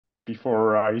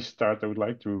Before I start, I would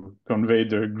like to convey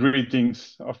the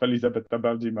greetings of Elisabeth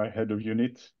Tabaldi, my head of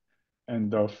unit,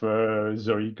 and of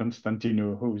Zoe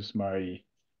Constantinou, who is my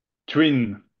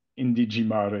twin in DG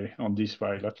Mare on this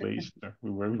file, at least.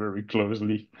 We work very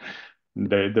closely.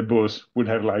 They both would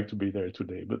have liked to be there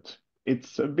today, but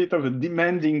it's a bit of a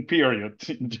demanding period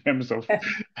in terms of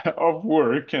of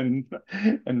work and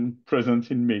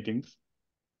presence in meetings.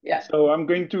 Yeah. So I'm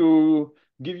going to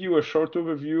give you a short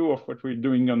overview of what we're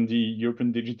doing on the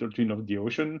European Digital Twin of the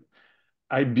Ocean.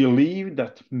 I believe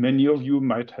that many of you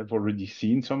might have already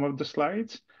seen some of the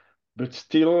slides, but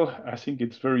still, I think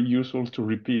it's very useful to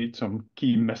repeat some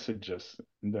key messages.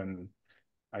 And then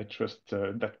I trust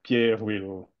that Pierre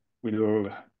will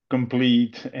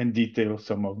complete and detail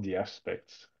some of the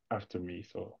aspects after me.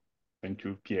 So thank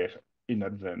you, Pierre, in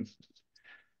advance.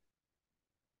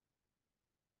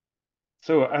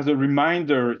 So as a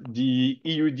reminder, the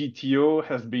EU DTO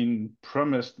has been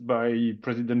promised by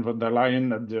President von der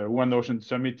Leyen at the One Ocean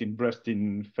Summit in Brest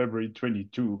in February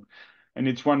 22. And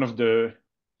it's one of the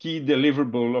key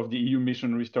deliverables of the EU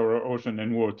mission Restore Our Ocean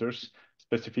and Waters,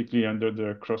 specifically under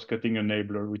the cross-cutting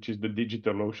enabler, which is the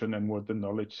Digital Ocean and Water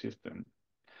Knowledge System.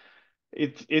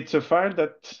 It's a file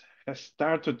that has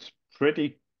started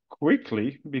pretty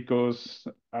quickly because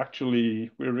actually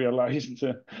we realized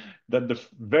that the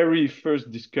very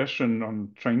first discussion on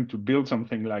trying to build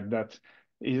something like that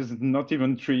is not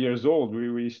even 3 years old.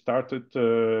 We started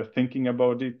thinking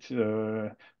about it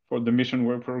for the Mission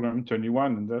Work Program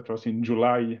 21, and that was in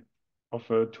July of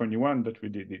 21 that we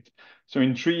did it. So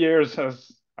in 3 years, as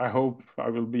I hope I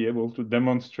will be able to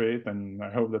demonstrate, and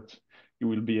I hope that you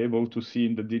will be able to see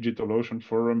in the Digital Ocean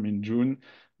Forum in June,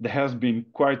 there has been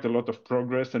quite a lot of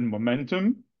progress and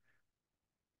momentum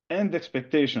and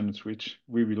expectations, which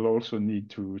we will also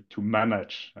need to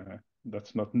manage.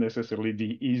 That's not necessarily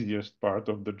the easiest part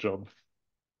of the job.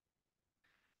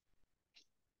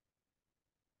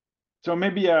 So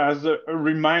maybe as a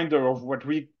reminder of what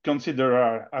we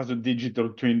consider as a digital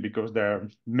twin, because there are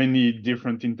many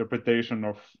different interpretations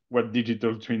of what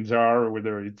digital twins are,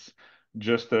 whether it's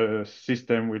just a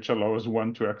system which allows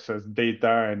one to access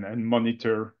data and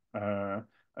monitor a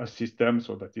system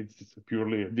so that it's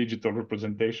purely a digital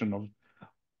representation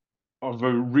of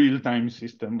a real-time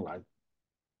system like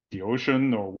the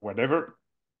ocean or whatever.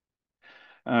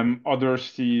 Others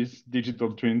see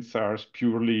digital twins as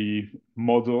purely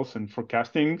models and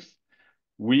forecastings.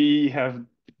 We have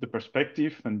the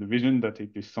perspective and the vision that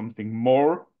it is something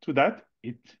more to that.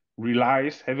 It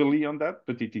relies heavily on that,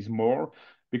 but it is more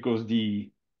because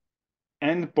the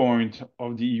endpoint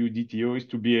of the EU DTO is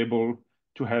to be able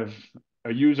to have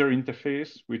a user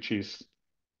interface which is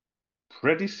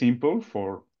pretty simple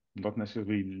for not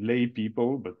necessarily lay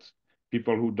people, but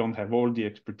people who don't have all the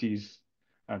expertise,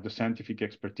 the scientific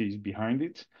expertise behind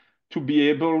it, to be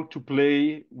able to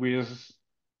play with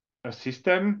a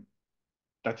system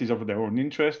that is of their own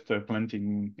interest,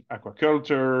 planting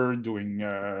aquaculture, doing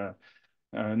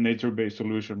nature-based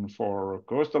solution for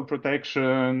coastal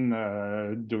protection,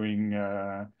 doing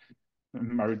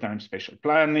maritime spatial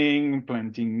planning,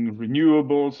 planting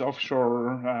renewables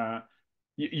offshore,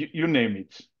 you name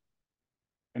it.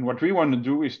 And what we want to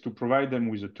do is to provide them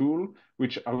with a tool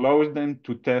which allows them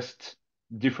to test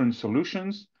different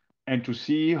solutions and to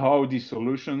see how these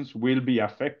solutions will be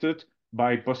affected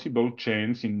by possible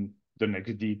change in the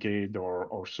next decade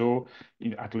or so,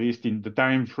 at least in the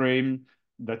time frame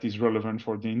that is relevant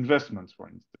for the investments, for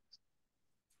instance.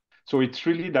 So it's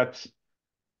really that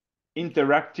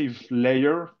interactive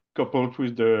layer coupled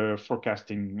with the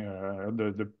forecasting,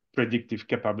 the predictive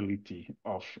capability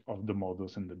of the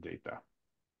models and the data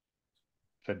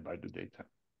fed by the data.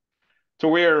 So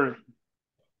we're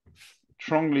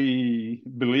strongly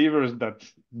believers that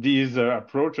these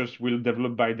approaches will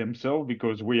develop by themselves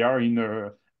because we are in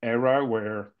an era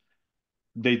where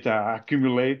data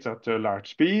accumulates at a large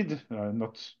speed,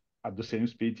 not at the same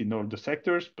speed in all the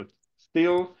sectors, but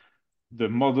still the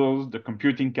models, the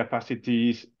computing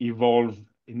capacities evolve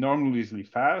enormously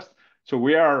fast. So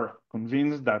we are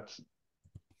convinced that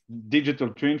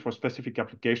digital twin for specific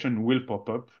application will pop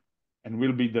up and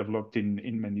will be developed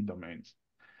in many domains.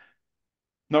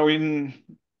 Now, in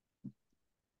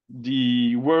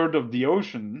the world of the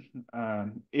ocean,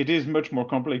 it is much more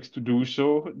complex to do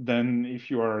so than if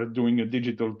you are doing a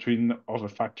digital twin of a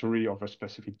factory of a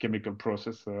specific chemical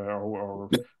process or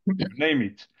name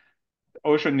it. The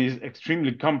ocean is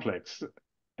extremely complex.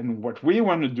 And what we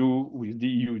want to do with the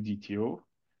EU DTO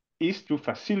is to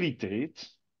facilitate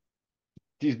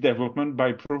this development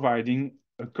by providing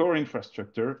a core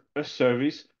infrastructure, a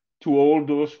service to all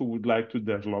those who would like to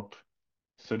develop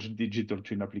such digital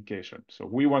twin application. So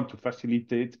we want to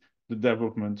facilitate the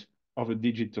development of a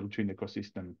digital twin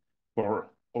ecosystem for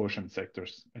ocean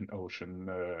sectors and ocean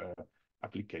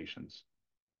applications.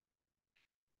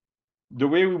 The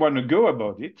way we want to go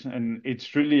about it, and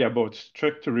it's really about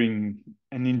structuring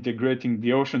and integrating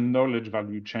the ocean knowledge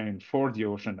value chain for the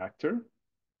ocean actor,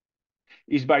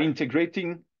 is by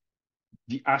integrating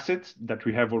the assets that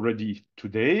we have already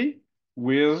today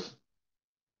with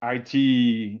IT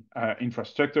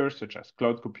infrastructure, such as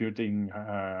cloud computing,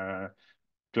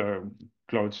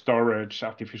 cloud storage,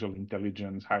 artificial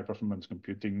intelligence, high performance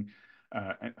computing,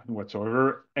 and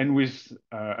whatsoever, and with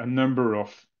a number of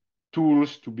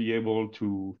tools to be able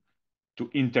to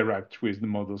interact with the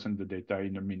models and the data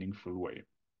in a meaningful way.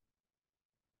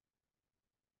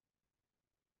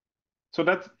 So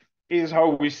that is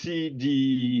how we see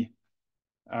the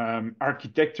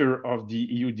architecture of the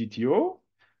EU DTO.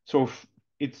 So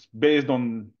it's based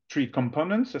on three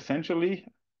components, essentially: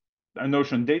 an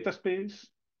ocean data space,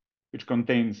 which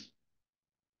contains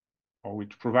or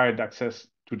which provide access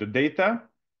to the data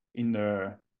in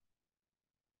a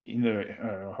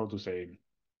how to say,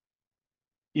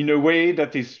 in a way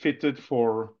that is fitted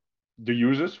for the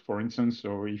users. For instance,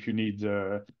 so if you need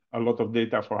a lot of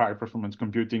data for high performance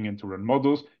computing and to run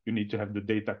models, you need to have the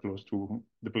data close to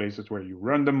the places where you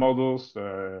run the models.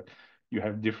 You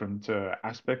have different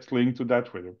aspects linked to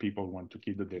that, whether people want to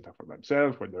keep the data for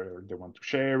themselves, whether they want to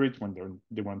share it, when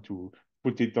they want to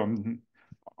put it on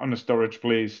a storage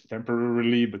place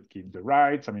temporarily, but keep the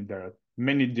rights. I mean, there are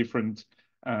many different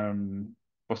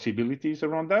possibilities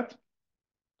around that.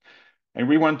 And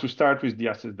we want to start with the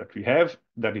assets that we have,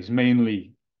 that is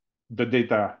mainly the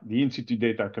data, the in-situ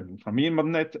data coming from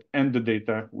EMBnet, and the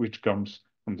data which comes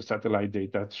from the satellite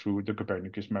data through the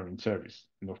Copernicus Marine Service.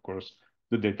 And of course,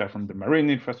 the data from the marine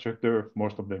infrastructure,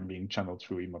 most of them being channeled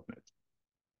through EMBnet.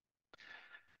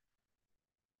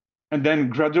 And then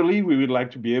gradually, we would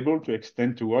like to be able to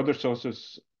extend to other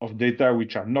sources of data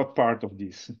which are not part of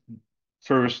this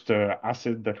first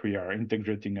asset that we are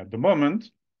integrating at the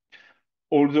moment.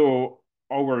 Although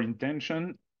our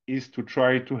intention is to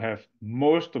try to have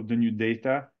most of the new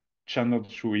data channeled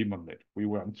through EMBnet. We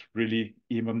want really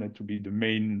EMBnet to be the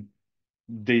main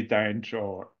data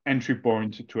entry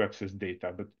point to access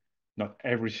data, but not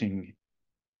everything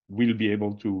will be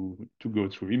able to go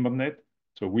through EMBnet.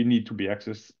 So we need to be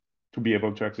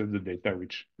able to access the data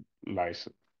which lies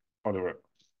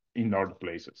in other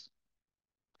places.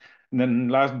 And then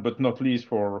last but not least,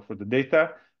 for the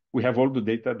data, we have all the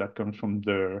data that comes from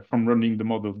running the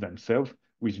models themselves,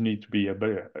 which need to be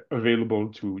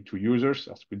available to users,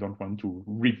 as we don't want to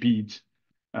repeat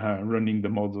running the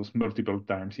models multiple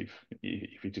times if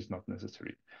it is not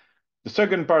necessary. The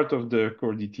second part of the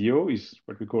core DTO is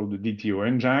what we call the DTO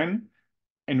engine,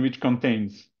 and which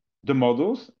contains the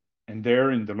models. And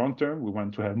there, in the long term, we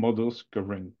want to have models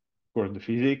covering, of course, the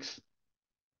physics,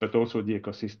 but also the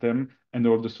ecosystem and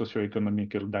all the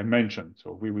socioeconomical dimensions.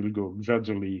 So we will go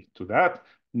gradually to that.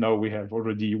 Now we are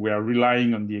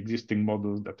relying on the existing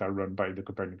models that are run by the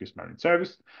Copernicus Marine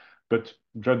Service, but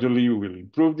gradually we will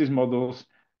improve these models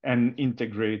and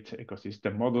integrate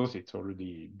ecosystem models. It's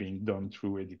already being done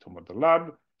through Edito Model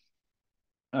Lab,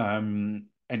 and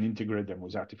integrate them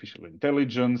with artificial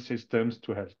intelligence systems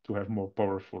to have more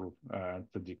powerful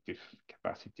predictive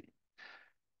capacity.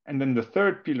 And then the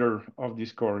third pillar of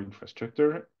this core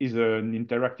infrastructure is an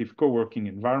interactive co-working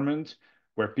environment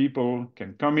where people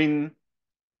can come in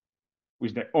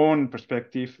with their own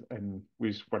perspective and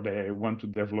with what they want to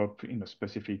develop in a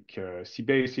specific sea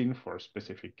basin for a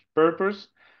specific purpose.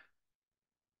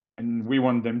 And we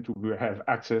want them to have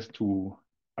access to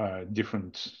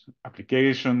different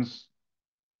applications,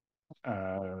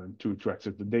 to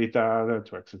access the data,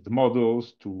 to access the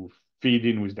models, to feed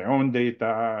in with their own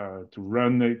data, to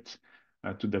run it,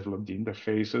 to develop the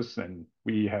interfaces. And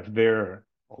we have there,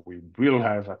 or we will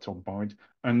have at some point,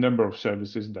 a number of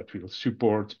services that will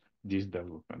support these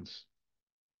developments.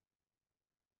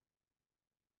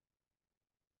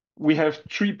 We have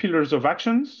three pillars of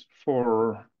actions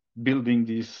for building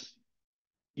this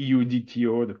EU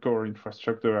DTO, the core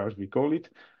infrastructure, as we call it.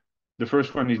 The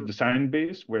first one is the science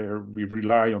base, where we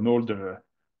rely on all the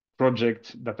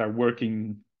projects that are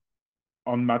working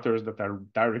on matters that are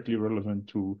directly relevant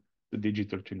to the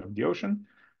digital twin of the ocean.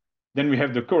 Then we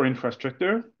have the core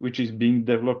infrastructure, which is being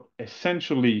developed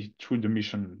essentially through the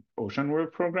Mission Ocean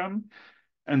Work program.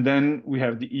 And then we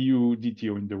have the EU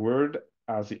DTO in the world,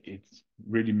 as it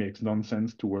really makes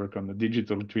nonsense to work on the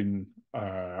digital twin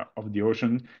of the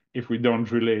ocean if we don't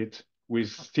relate with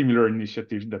similar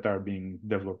initiatives that are being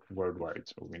developed worldwide.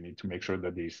 So we need to make sure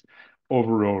that there's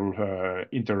overall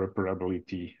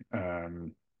interoperability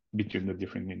between the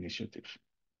different initiatives.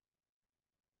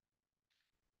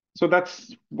 So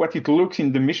that's what it looks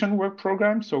in the mission work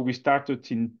program. So we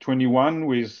started in 21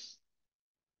 with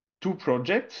two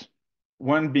projects,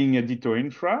 one being a DTO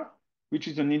infra, which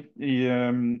is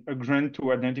a grant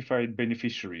to identify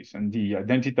beneficiaries. And the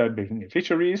identified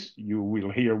beneficiaries, you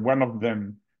will hear one of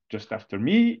them just after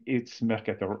me, it's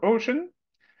Mercator Ocean,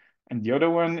 and the other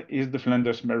one is the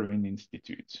Flanders Marine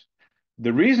Institute.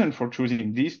 The reason for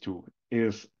choosing these two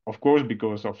is, of course,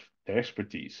 because of their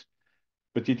expertise,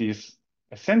 but it is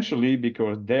essentially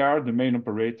because they are the main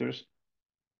operators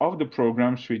of the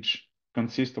programs which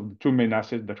consist of the two main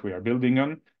assets that we are building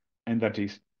on, and that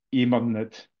is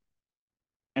EMODNet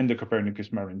and the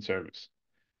Copernicus Marine Service.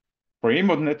 For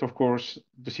EMODNet, of course,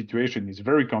 the situation is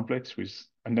very complex with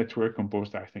a network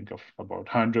composed, I think, of about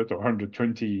 100 or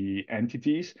 120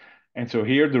 entities. And so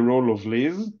here the role of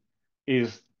Liz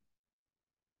is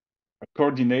a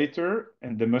coordinator,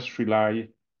 and they must rely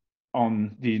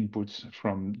on the inputs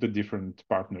from the different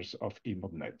partners of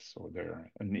EMODNet. So they're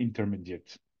an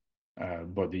intermediate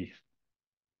body,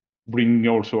 bringing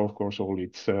also, of course, all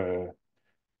its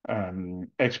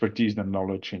expertise and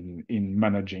knowledge in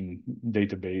managing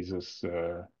databases,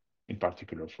 in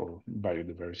particular for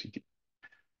biodiversity.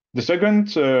 The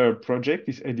second project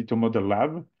is Edito Model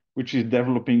Lab, which is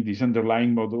developing this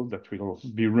underlying model that will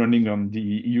be running on the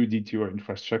EU DTO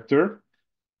infrastructure.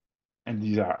 And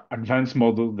these are advanced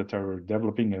models that are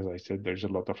developing. As I said, there's a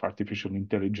lot of artificial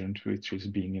intelligence which is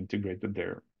being integrated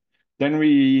there. Then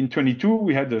in 22,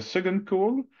 we had a second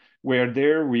call where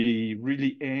there we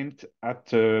really aimed at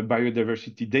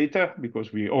biodiversity data,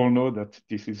 because we all know that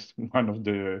this is one of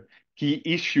the key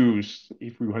issues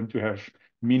if we want to have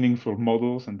meaningful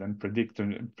models and then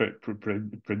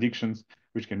predictions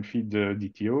which can feed the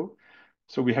DTO.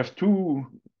 So we have two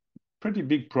pretty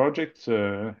big projects,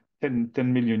 10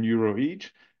 million euro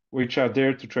each, which are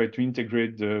there to try to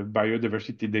integrate the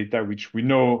biodiversity data, which we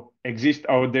know exist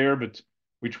out there, but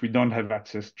which we don't have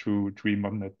access to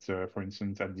EMODNet, for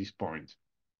instance, at this point.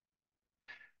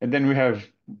 And then we have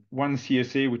one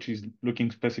CSA, which is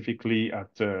looking specifically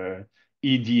at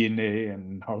eDNA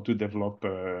and how to develop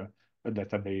a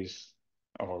database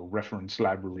or reference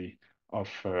library of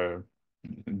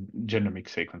genomic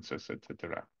sequences,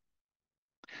 etc.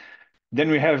 Then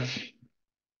we have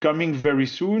coming very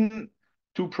soon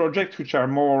two projects which are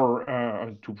more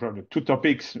two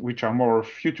topics which are more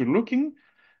future-looking.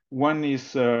 One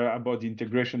is about the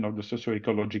integration of the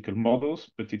socio-ecological models,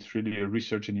 but it's really a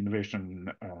research and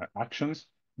innovation actions.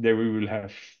 There we will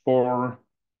have 4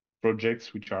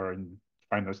 projects which are in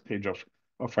final stage of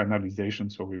finalization,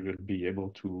 so we will be able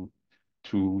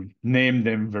to name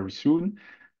them very soon.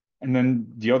 And then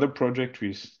the other project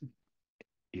is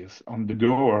on the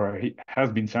go or has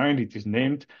been signed, it is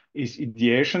named, is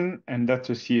ideation, and that's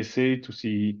a CSA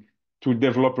to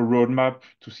develop a roadmap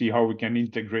to see how we can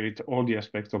integrate all the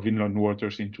aspects of inland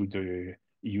waters into the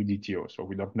EU DTO. So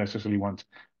we don't necessarily want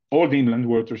all the inland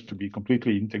waters to be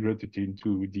completely integrated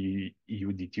into the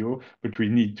EU DTO, but we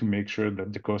need to make sure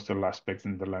that the coastal aspect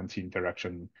and the land sea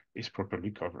interaction is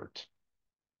properly covered.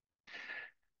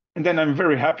 And then I'm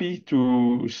very happy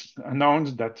to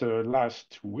announce that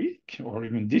last week, or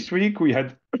even this week, we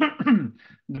had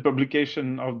the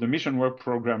publication of the Mission Work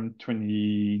Program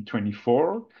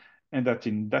 2024, and that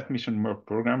in that Mission Work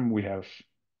Program, we have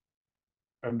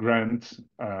a grant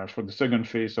for the second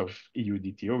phase of EU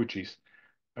DTO, which is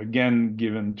again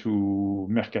given to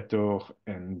Mercator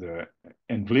and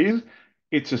Bliss.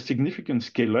 It's a significant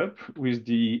scale up with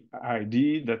the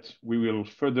idea that we will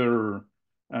further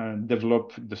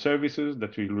develop the services,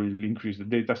 that we will increase the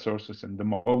data sources and the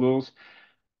models,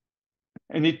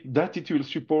 and it will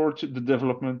support the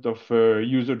development of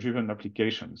user-driven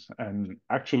applications. And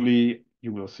actually,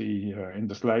 you will see in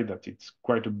the slide that it's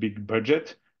quite a big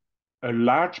budget. A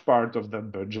large part of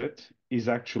that budget is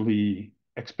actually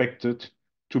expected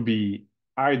to be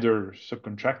either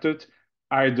subcontracted,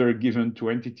 either given to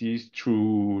entities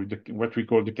through what we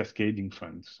call the cascading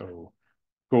fund. So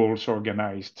calls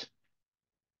organized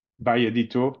by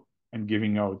Edito and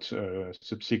giving out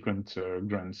subsequent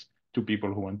grants to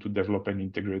people who want to develop and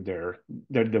integrate their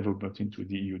development into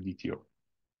the EU DTO.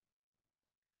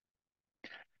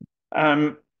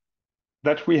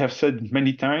 That we have said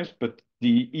many times, but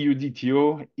the EU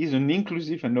DTO is an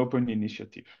inclusive and open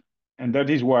initiative. And that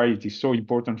is why it is so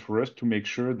important for us to make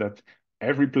sure that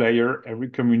every player, every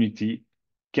community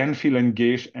can feel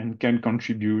engaged and can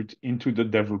contribute into the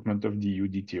development of the EU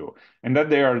DTO. And that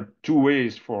there are 2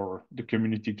 ways for the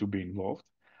community to be involved.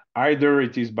 Either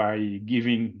it is by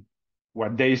giving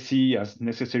what they see as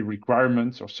necessary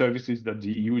requirements or services that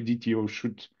the EU DTO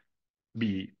should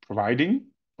be providing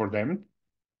for them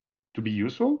to be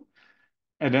useful.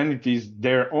 And then it is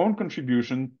their own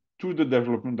contribution to the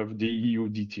development of the EU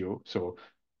DTO. So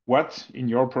what in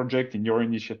your project, in your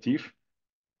initiative,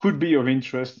 could be of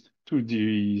interest to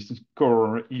the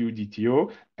core EU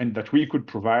DTO and that we could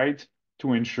provide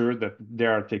to ensure that they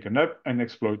are taken up and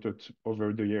exploited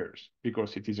over the years,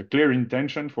 because it is a clear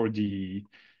intention for the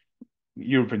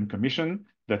European Commission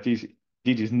that this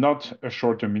is not a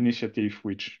short-term initiative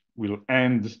which will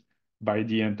end by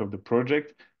the end of the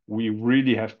project. We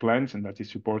really have plans, and that is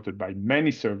supported by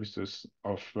many services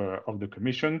of the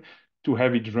Commission, to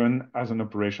have it run as an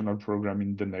operational program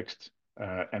in the next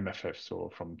MFF, so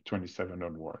from 27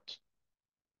 onwards.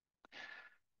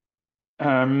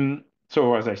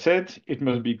 So as I said, it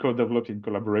must be co-developed in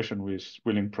collaboration with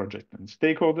willing project and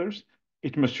stakeholders.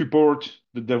 It must support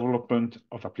the development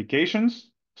of applications,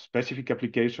 specific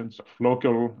applications, of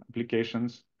local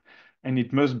applications, and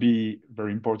it must be,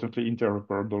 very importantly,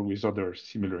 interoperable with other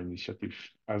similar initiatives,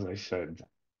 as I said.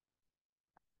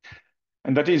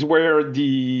 And that is where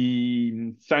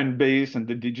the Science Base and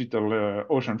the Digital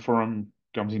Ocean Forum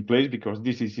comes in place, because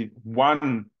this is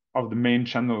one of the main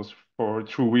channels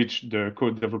through which the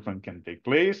code development can take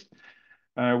place.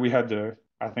 We had,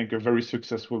 I think, a very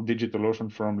successful Digital Ocean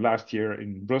Forum last year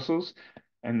in Brussels,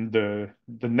 and the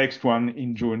next one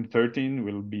in June 13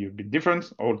 will be a bit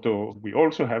different, although we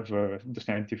also have the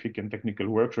scientific and technical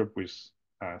workshop with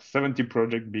 70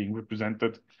 projects being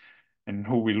represented, and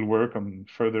who will work on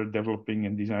further developing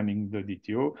and designing the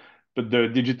DTO. But the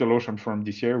Digital Ocean Forum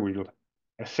this year will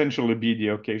essentially be the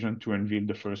occasion to unveil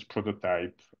the first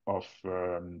prototype of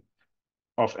a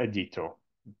DTO.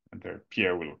 And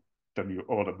Pierre will tell you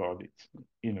all about it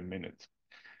in a minute.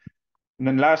 And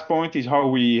then last point is how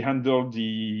we handle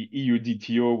the EU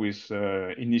DTO with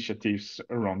initiatives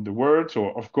around the world. So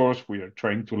of course, we are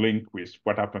trying to link with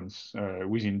what happens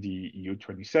within the EU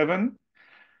 27.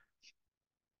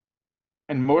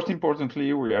 And most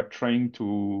importantly, we are trying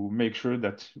to make sure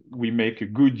that we make a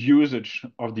good usage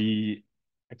of the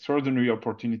extraordinary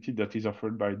opportunity that is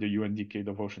offered by the UN Decade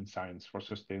of Ocean Science for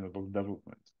Sustainable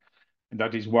Development. And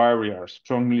that is why we are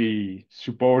strongly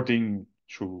supporting,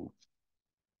 through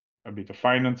a bit of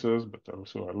finances, but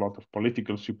also a lot of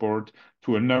political support,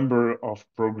 to a number of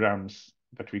programs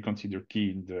that we consider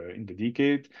key in the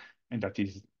decade. And that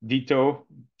is DTO,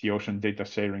 the Ocean Data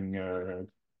Sharing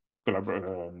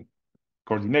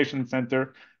Coordination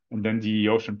Center, and then the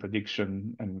Ocean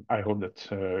Prediction. And I hope that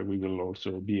we will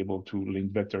also be able to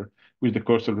link better with the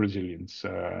Coastal Resilience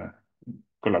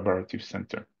Collaborative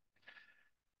Center.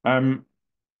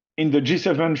 In the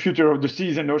G7 Future of the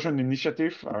Seas and Ocean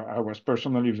Initiative, I was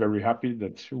personally very happy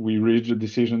that we reached a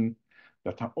decision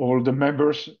that all the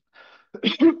members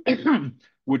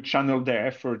would channel their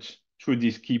efforts through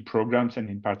these key programs, and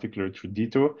in particular through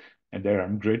DTO. And there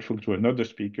I'm grateful to another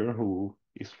speaker who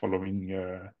is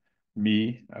following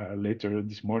me later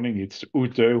this morning. It's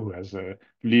Ute, who has a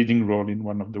leading role in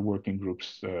one of the working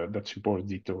groups that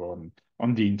supports DTO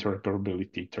on the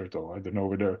interoperability turtle. I don't know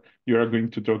whether you are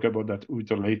going to talk about that,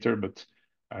 Ute, later, but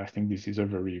I think this is a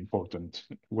very important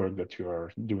work that you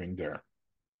are doing there.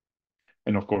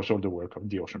 And of course, all the work of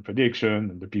the Ocean Prediction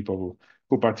and the people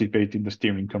who participate in the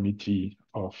steering committee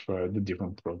of the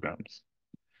different programs.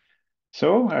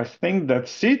 So I think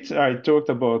that's it. I talked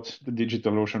about the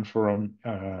Digital Ocean Forum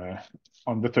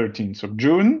on the 13th of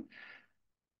June.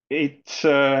 It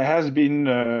has been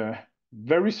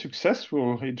very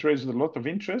successful. It raised a lot of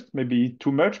interest, maybe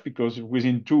too much, because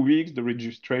within 2 weeks, the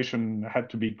registration had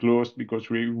to be closed because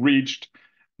we reached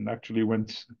and actually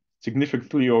went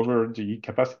significantly over the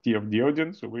capacity of the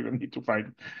audience. So we will need to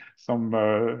find some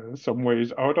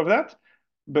ways out of that.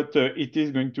 But it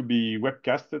is going to be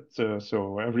webcasted,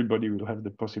 so everybody will have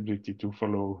the possibility to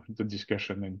follow the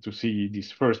discussion and to see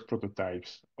these first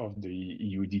prototypes of the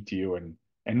EU DTO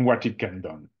and what it can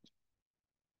do.